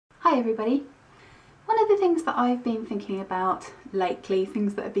Hi everybody! One of the things that I've been thinking about lately,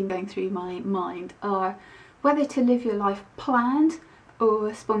 things that have been going through my mind, are whether to live your life planned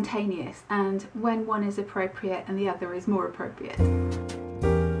or spontaneous, and when one is appropriate and the other is more appropriate.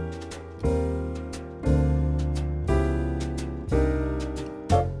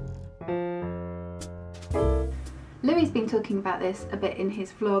 Louis's been talking about this a bit in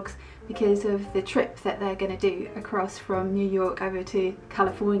his vlogs because of the trip that they're going to do across from New York over to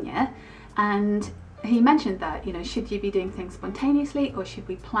California, and he mentioned that, you know, should you be doing things spontaneously or should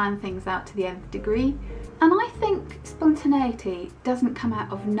we plan things out to the nth degree? And I think spontaneity doesn't come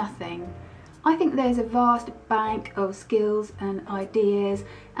out of nothing. I think there's a vast bank of skills and ideas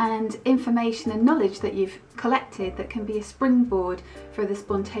and information and knowledge that you've collected that can be a springboard for the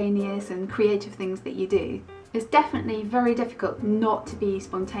spontaneous and creative things that you do. It's definitely very difficult not to be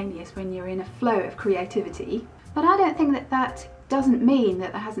spontaneous when you're in a flow of creativity, but I don't think that that doesn't mean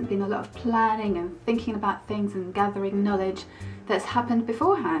that there hasn't been a lot of planning and thinking about things and gathering knowledge that's happened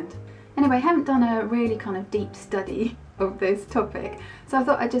beforehand. Anyway, I haven't done a really kind of deep study of this topic, so I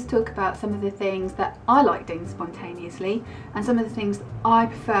thought I'd just talk about some of the things that I like doing spontaneously and some of the things I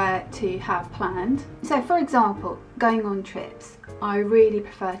prefer to have planned. So for example, going on trips, I really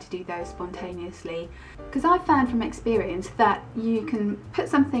prefer to do those spontaneously because I found from experience that you can put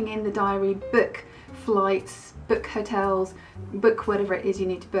something in the diary, book flights, book hotels, book whatever it is you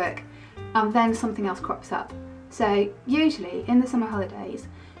need to book, and then something else crops up. So usually in the summer holidays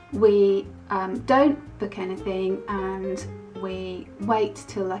we don't book anything and we wait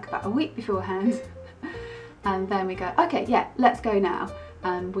till like about a week beforehand and then we go, okay, yeah, let's go now,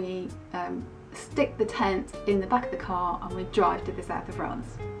 and we stick the tent in the back of the car and we drive to the south of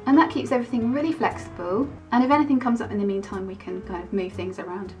France. And that keeps everything really flexible, and if anything comes up in the meantime we can kind of move things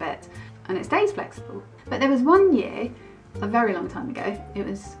around a bit and it stays flexible. But there was one year, a very long time ago, it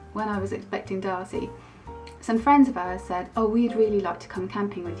was when I was expecting Darcy, some friends of ours said, oh, we'd really like to come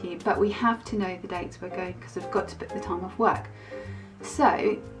camping with you, but we have to know the dates we're going because we've got to book the time off work.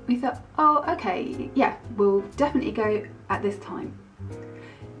 So we thought, oh, okay, yeah, we'll definitely go at this time.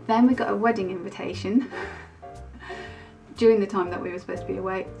 Then we got a wedding invitation during the time that we were supposed to be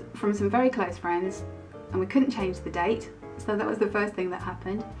away from some very close friends, and we couldn't change the date, so that was the first thing that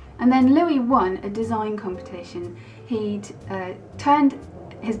happened. And then Louis won a design competition. He'd turned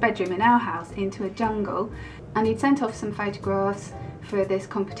his bedroom in our house into a jungle, and he'd sent off some photographs for this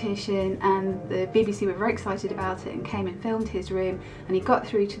competition, and the BBC were very excited about it and came and filmed his room, and he got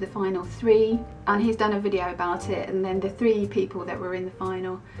through to the final three, and he's done a video about it. And then the three people that were in the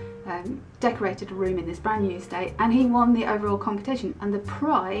final decorated a room in this brand new estate, and he won the overall competition, and the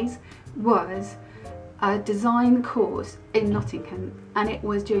prize was a design course in Nottingham, and it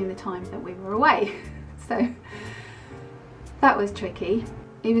was during the time that we were away. So that was tricky.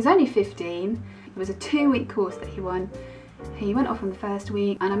 He was only 15, it was a 2-week course that he won. He went off on the first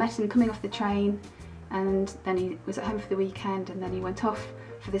week and I met him coming off the train, and then he was at home for the weekend, and then he went off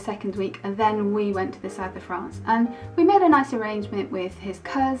for the second week, and then we went to the south of France. And we made a nice arrangement with his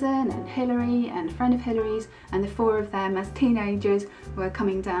cousin and Hilary and a friend of Hilary's, and the four of them as teenagers were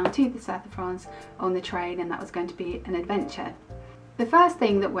coming down to the south of France on the train, and that was going to be an adventure. The first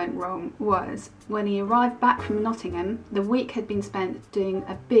thing that went wrong was when he arrived back from Nottingham, the week had been spent doing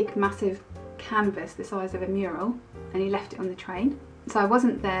a big massive canvas the size of a mural, and he left it on the train. So I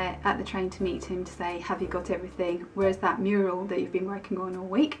wasn't there at the train to meet him to say, have you got everything? Where's that mural that you've been working on all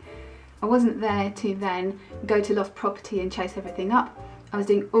week? I wasn't there to then go to lost property and chase everything up. I was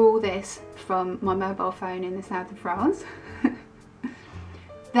doing all this from my mobile phone in the south of France.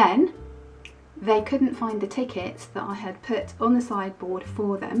 Then they couldn't find the tickets that I had put on the sideboard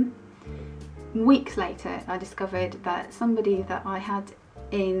for them. Weeks later I discovered that somebody that I had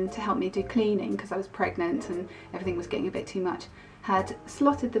in to help me do cleaning, because I was pregnant and everything was getting a bit too much, had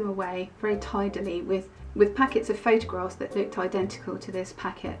slotted them away very tidily with packets of photographs that looked identical to this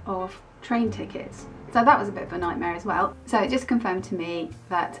packet of train tickets. So that was a bit of a nightmare as well. So it just confirmed to me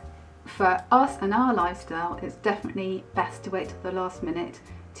that for us and our lifestyle, it's definitely best to wait till the last minute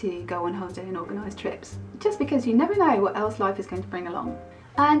to go on holiday and organise trips, just because you never know what else life is going to bring along.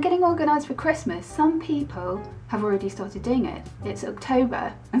 And getting organised for Christmas, some people have already started doing it. It's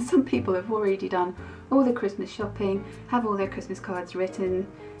October and some people have already done all the Christmas shopping, have all their Christmas cards written.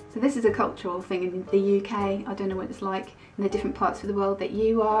 So this is a cultural thing in the UK. I don't know what it's like in the different parts of the world that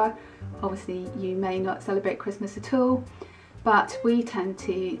you are. Obviously you may not celebrate Christmas at all, but we tend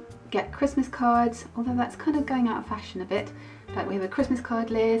to get Christmas cards, although that's kind of going out of fashion a bit. But we have a Christmas card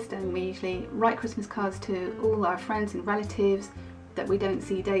list, and we usually write Christmas cards to all our friends and relatives that we don't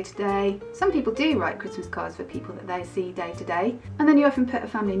see day to day. Some people do write Christmas cards for people that they see day to day, and then you often put a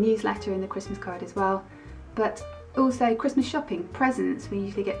family newsletter in the Christmas card as well. But also Christmas shopping, presents. We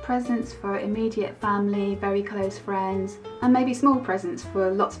usually get presents for immediate family, very close friends, and maybe small presents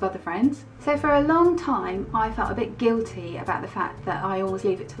for lots of other friends. So for a long time I felt a bit guilty about the fact that I always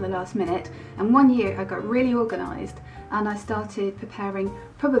leave it till the last minute, and one year I got really organised and I started preparing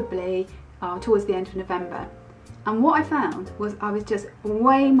probably towards the end of November. And what I found was I was just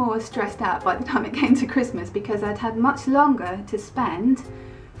way more stressed out by the time it came to Christmas, because I'd had much longer to spend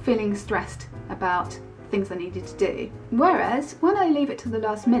feeling stressed about things I needed to do. Whereas when I leave it till the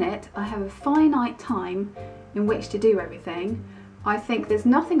last minute, I have a finite time in which to do everything. I think there's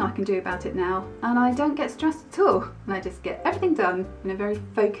nothing I can do about it now, and I don't get stressed at all, and I just get everything done in a very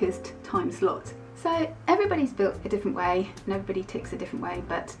focused time slot. So everybody's built a different way and everybody ticks a different way,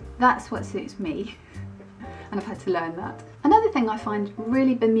 but that's what suits me. And I've had to learn that. Another thing I find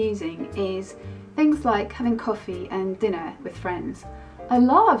really bemusing is things like having coffee and dinner with friends. I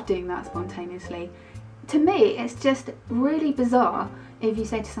love doing that spontaneously. To me, it's just really bizarre if you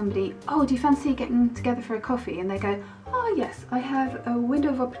say to somebody, oh, do you fancy getting together for a coffee? And they go, oh yes, I have a window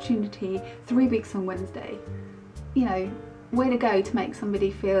of opportunity 3 weeks on Wednesday. You know, way to go to make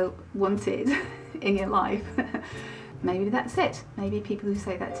somebody feel wanted in your life. Maybe that's it. Maybe people who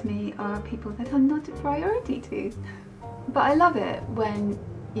say that to me are people that I'm not a priority to. But I love it when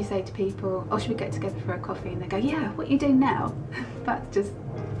you say to people, oh, should we get together for a coffee? And they go, yeah, what are you doing now? That's just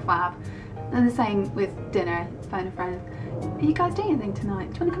fab. And the same with dinner, phone a friend, are you guys doing anything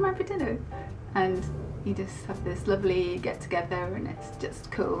tonight? Do you want to come around for dinner? And you just have this lovely get together and it's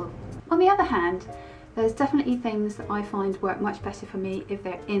just cool. On the other hand, there's definitely things that I find work much better for me if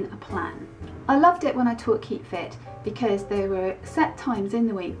they're in a plan. I loved it when I taught Keep Fit because there were set times in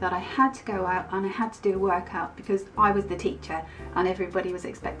the week that I had to go out and I had to do a workout because I was the teacher and everybody was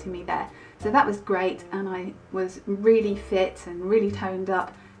expecting me there. So that was great, and I was really fit and really toned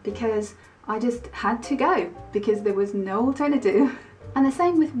up because I just had to go because there was no alternative. And the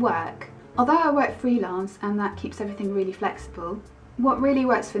same with work. Although I work freelance and that keeps everything really flexible, what really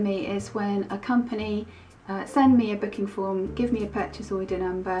works for me is when a company send me a booking form, give me a purchase order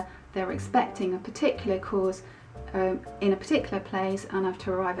number, they're expecting a particular course in a particular place and I have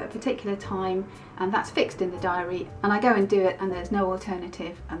to arrive at a particular time, and that's fixed in the diary, and I go and do it and there's no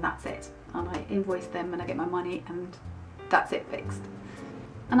alternative, and that's it. And I invoice them and I get my money and that's it, fixed.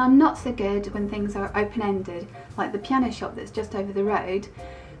 And I'm not so good when things are open-ended, like the piano shop that's just over the road.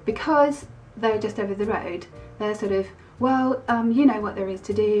 Because they're just over the road, they're sort of, well, you know what there is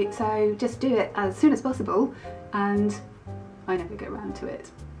to do, so just do it as soon as possible, and I never get around to it.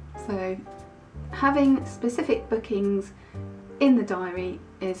 So having specific bookings in the diary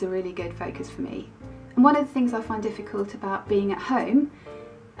is a really good focus for me. And one of the things I find difficult about being at home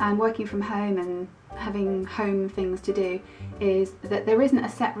and working from home and having home things to do is that there isn't a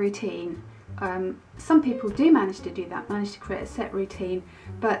set routine. Some people do manage to do that, manage to create a set routine,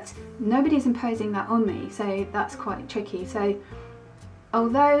 but nobody's imposing that on me, so that's quite tricky. So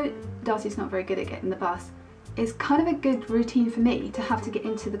although Darcy's not very good at getting the bus, it's kind of a good routine for me to have to get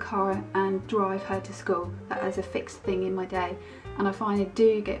into the car and drive her to school as a fixed thing in my day, and I find I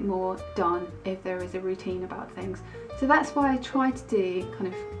do get more done if there is a routine about things. So that's why I try to do kind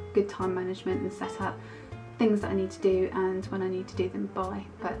of good time management and set up things that I need to do and when I need to do them by,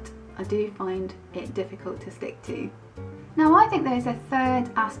 but I do find it difficult to stick to. Now I think there's a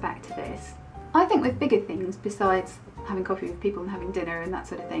third aspect to this. I think with bigger things besides having coffee with people and having dinner and that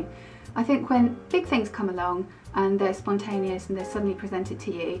sort of thing, I think when big things come along and they're spontaneous and they're suddenly presented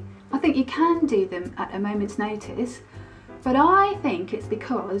to you, I think you can do them at a moment's notice, but I think it's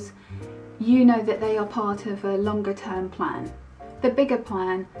because you know that they are part of a longer term plan. The bigger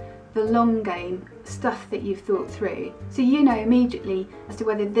plan, the long game, stuff that you've thought through. So you know immediately as to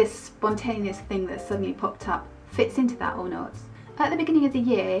whether this spontaneous thing that suddenly popped up fits into that or not. At the beginning of the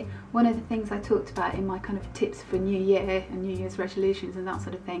year, one of the things I talked about in my kind of tips for New Year and New Year's resolutions and that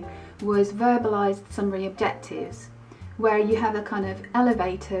sort of thing was verbalised summary objectives, where you have a kind of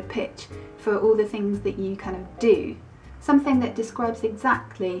elevator pitch for all the things that you kind of do. Something that describes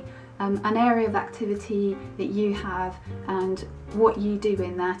exactly an area of activity that you have and what you do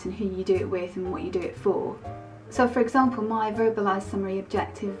in that and who you do it with and what you do it for. So for example, my verbalised summary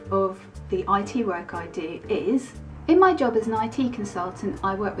objective of the IT work I do is, in my job as an IT consultant,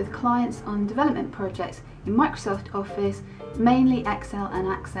 I work with clients on development projects in Microsoft Office, mainly Excel and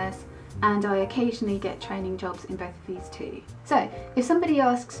Access, and I occasionally get training jobs in both of these too. So if somebody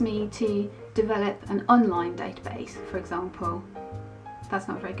asks me to develop an online database, for example, that's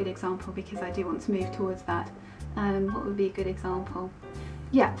not a very good example because I do want to move towards that, What would be a good example?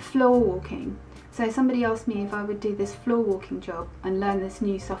 Yeah, floor walking. So somebody asked me if I would do this floor walking job and learn this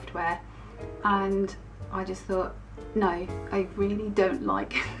new software, and I just thought, no, I really don't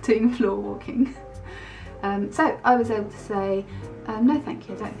like doing floor walking. So I was able to say, no thank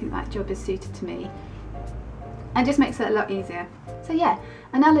you, I don't think that job is suited to me. And just makes it a lot easier. So yeah,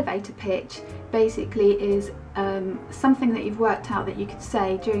 an elevator pitch basically is something that you've worked out that you could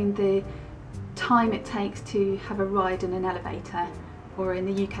say during the time it takes to have a ride in an elevator, or in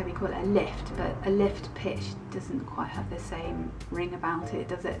the UK we call it a lift, but a lift pitch doesn't quite have the same ring about it,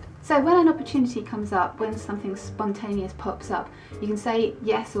 does it? So when an opportunity comes up, when something spontaneous pops up, you can say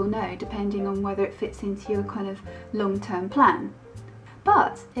yes or no depending on whether it fits into your kind of long-term plan.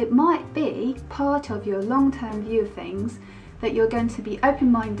 But it might be part of your long-term view of things that you're going to be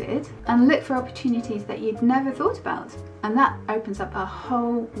open-minded and look for opportunities that you'd never thought about, and that opens up a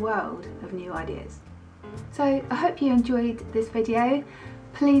whole world of new ideas. So I hope you enjoyed this video.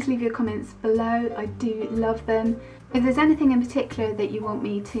 Please leave your comments below, I do love them. If there's anything in particular that you want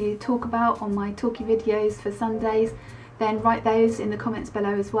me to talk about on my talky videos for Sundays, then write those in the comments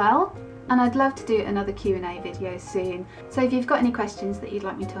below as well. And I'd love to do another Q&A video soon. So if you've got any questions that you'd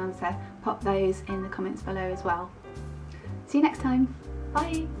like me to answer, pop those in the comments below as well. See you next time.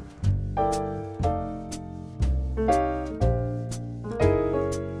 Bye.